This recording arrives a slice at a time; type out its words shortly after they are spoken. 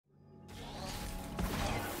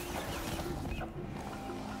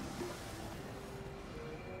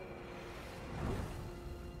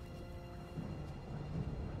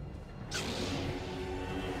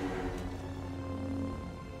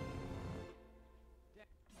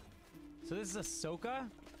So this is Ahsoka.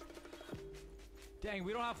 Dang,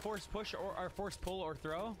 we don't have force push or force pull or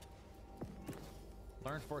throw.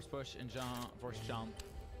 Learn force push and jump, force jump.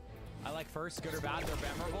 I like first, good or bad, they're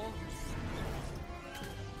memorable.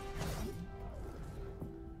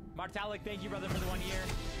 Martalik, thank you, brother, for the 1 year.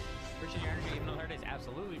 Appreciate your energy, even though hard days.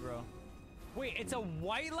 Absolutely, bro. Wait, it's a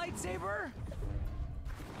white lightsaber?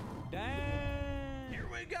 Dang. Here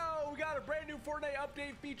we go. We got a brand new Fortnite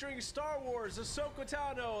update featuring Star Wars, Ahsoka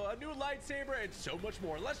Tano, a new lightsaber, and so much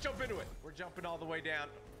more. Let's jump into it. We're jumping all the way down.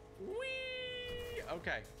 Whee!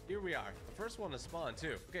 Okay, here we are. The first one to spawn,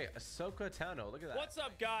 too. Okay, Ahsoka Tano. Look at that. What's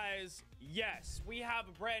up, guys? Yes, we have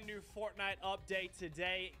a brand new Fortnite update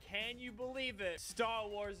today. Can you believe it? Star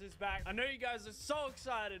Wars is back. I know you guys are so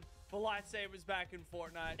excited for lightsabers back in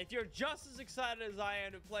Fortnite. If you're just as excited as I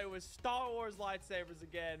am to play with Star Wars lightsabers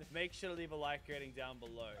again, make sure to leave a like rating down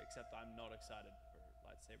below. Except I'm not excited for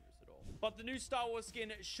lightsabers at all. But the new Star Wars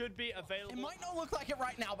skin should be available. It might not look like it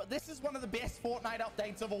right now, but this is one of the best Fortnite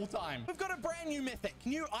updates of all time. We've got a brand new mythic,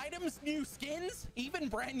 new items, new skins, even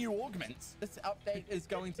brand new augments. This update is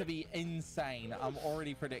going to be insane. I'm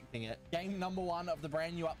already predicting it. Game number 1 of the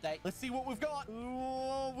brand new update. Let's see what we've got.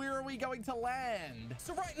 Ooh, where are we going to land?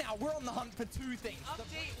 So right now, we're on the hunt for 2 things. The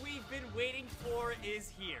update we've been waiting for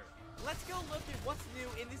is here. Let's go look at what's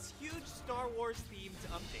new in this huge Star Wars themed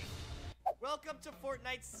update. Welcome to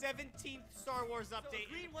Fortnite's 17th Star Wars update.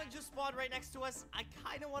 The green one just spawned right next to us. I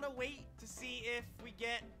kind of want to wait to see if we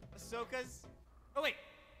get Ahsoka's. Oh, wait.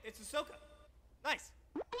 It's Ahsoka. Nice.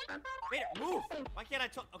 Wait, move. Why can't I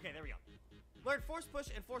talk? Okay, there we go. Learn force push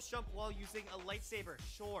and force jump while using a lightsaber.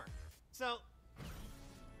 Sure. So,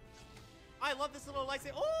 I love this little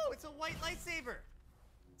lightsaber. Oh, it's a white lightsaber.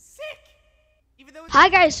 Sick. Even though it's Hi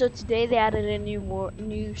guys, so today they added a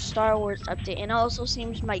new Star Wars update, and it also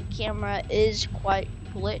seems my camera is quite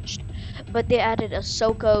glitched, but they added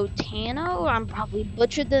Ahsoka Tano. I'm probably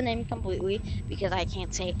butchered the name completely because I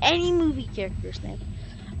can't say any movie character's name.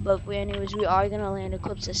 But anyways, we are gonna land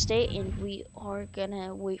Eclipse Estate, and we are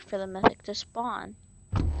gonna wait for the mythic to spawn.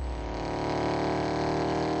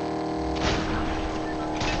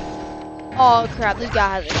 Oh crap, this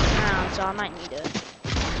guy has a crown, so I might need to.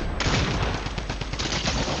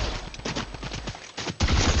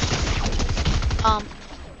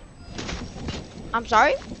 I'm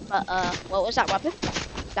sorry, but what was that weapon?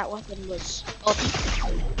 That weapon was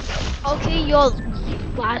okay, y'all.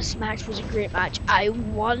 Last match was a great match. I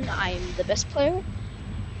won. I am the best player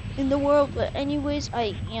in the world. But anyways,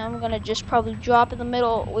 I am gonna just probably drop in the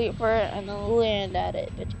middle, wait for it, and then land at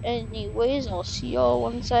it. But anyways, I'll see y'all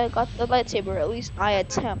once I got the lightsaber. At least I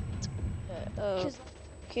attempt.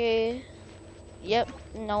 Okay. Yep.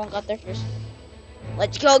 No one got there first.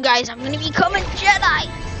 Let's go, guys. I'm gonna become a Jedi.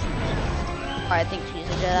 I think she's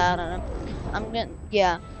a Jedi. I don't know. I'm gonna,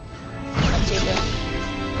 yeah. Let's see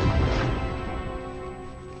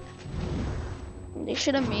They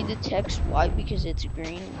should have made the text white because it's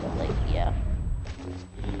green, but like, yeah.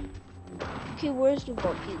 Okay, where's the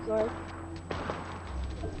vault key card?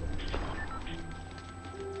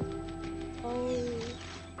 Oh.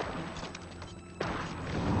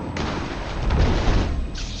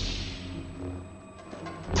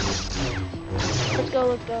 Let's go,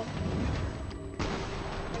 let's go.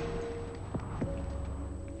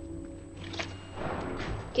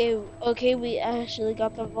 Okay, we actually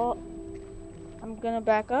got the vault. I'm gonna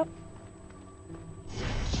back up.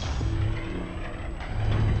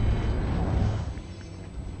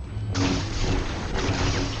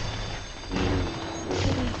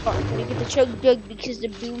 I'm gonna get the chug jug because the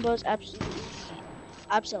boom buzz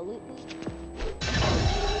absolutely.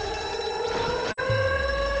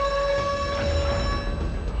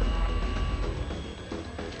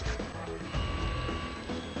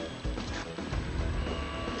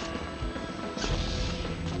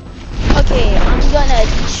 Okay, I'm gonna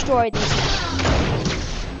destroy this.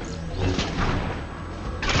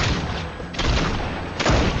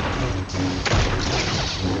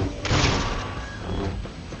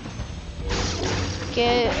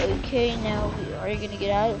 Okay, now we are gonna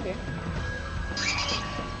get out of here.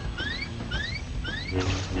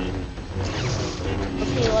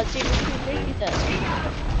 Okay, let's see if we can make it that.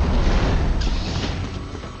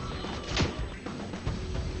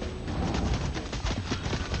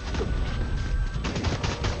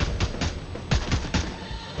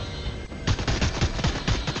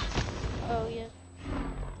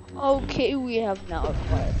 Okay, we have now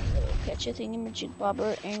acquired catch a thingamajig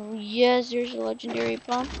bobber, and yes, there's a legendary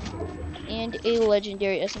pump and a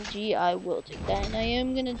legendary SMG. I will take that, and I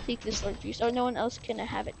am gonna take this legendary so no one else can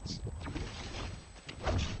have it.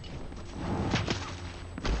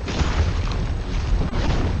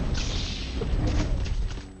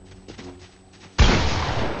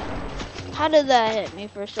 How did that hit me,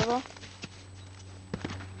 first of all?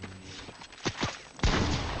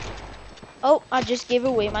 Oh, I just gave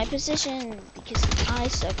away my position because I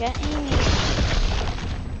suck at aiming.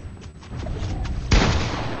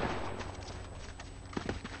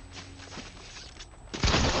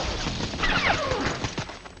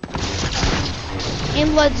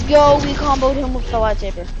 And let's go, we comboed him with the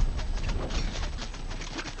lightsaber.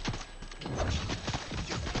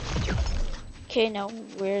 Okay, now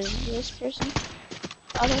where's this person?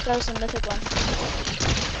 I think that was the mythic one.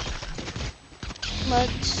 But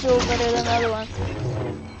still better than the other one.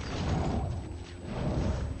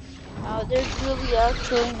 There's really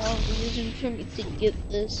actually no reason for me to get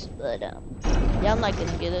this, but yeah, I'm not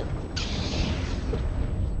gonna get it.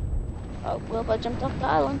 Oh, well, I jumped off the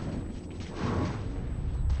island.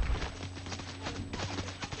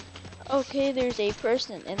 Okay, there's a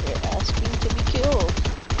person and they're asking to be killed.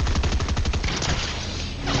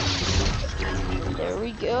 There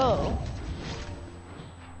we go.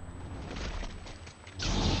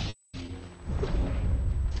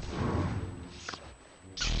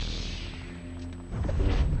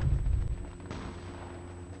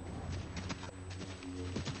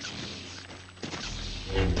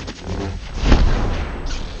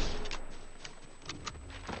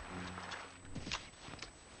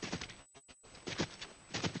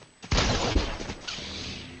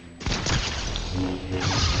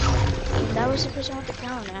 That was the person with the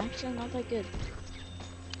crown, actually not that good.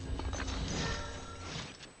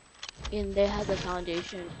 And they had the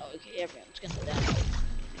foundation. Okay, everyone's gonna die.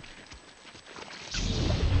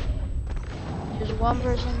 There's one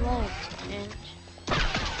person left, and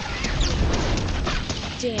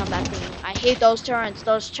damn that thing. I hate those turrets,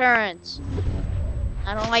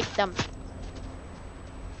 I don't like them.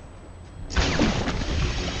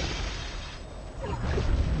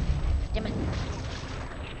 Damn it.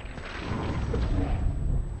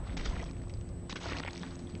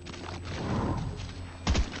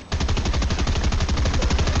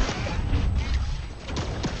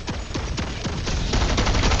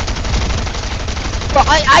 Bro,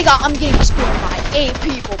 I'm getting scored by 8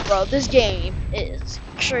 people, bro. This game is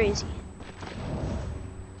crazy.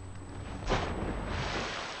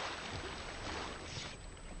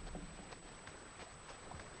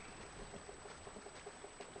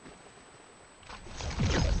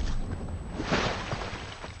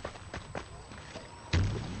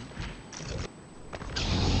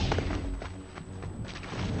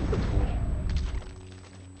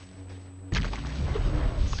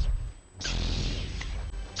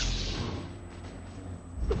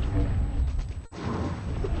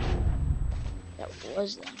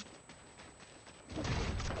 Was them.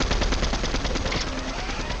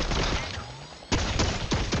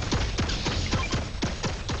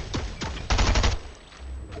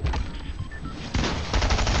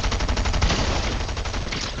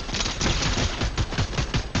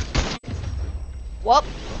 Whoop.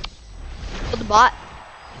 For the bot.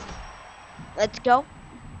 Let's go.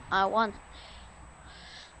 I won.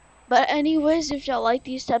 But anyways, if y'all like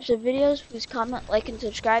these types of videos, please comment, like, and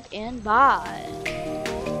subscribe, and bye.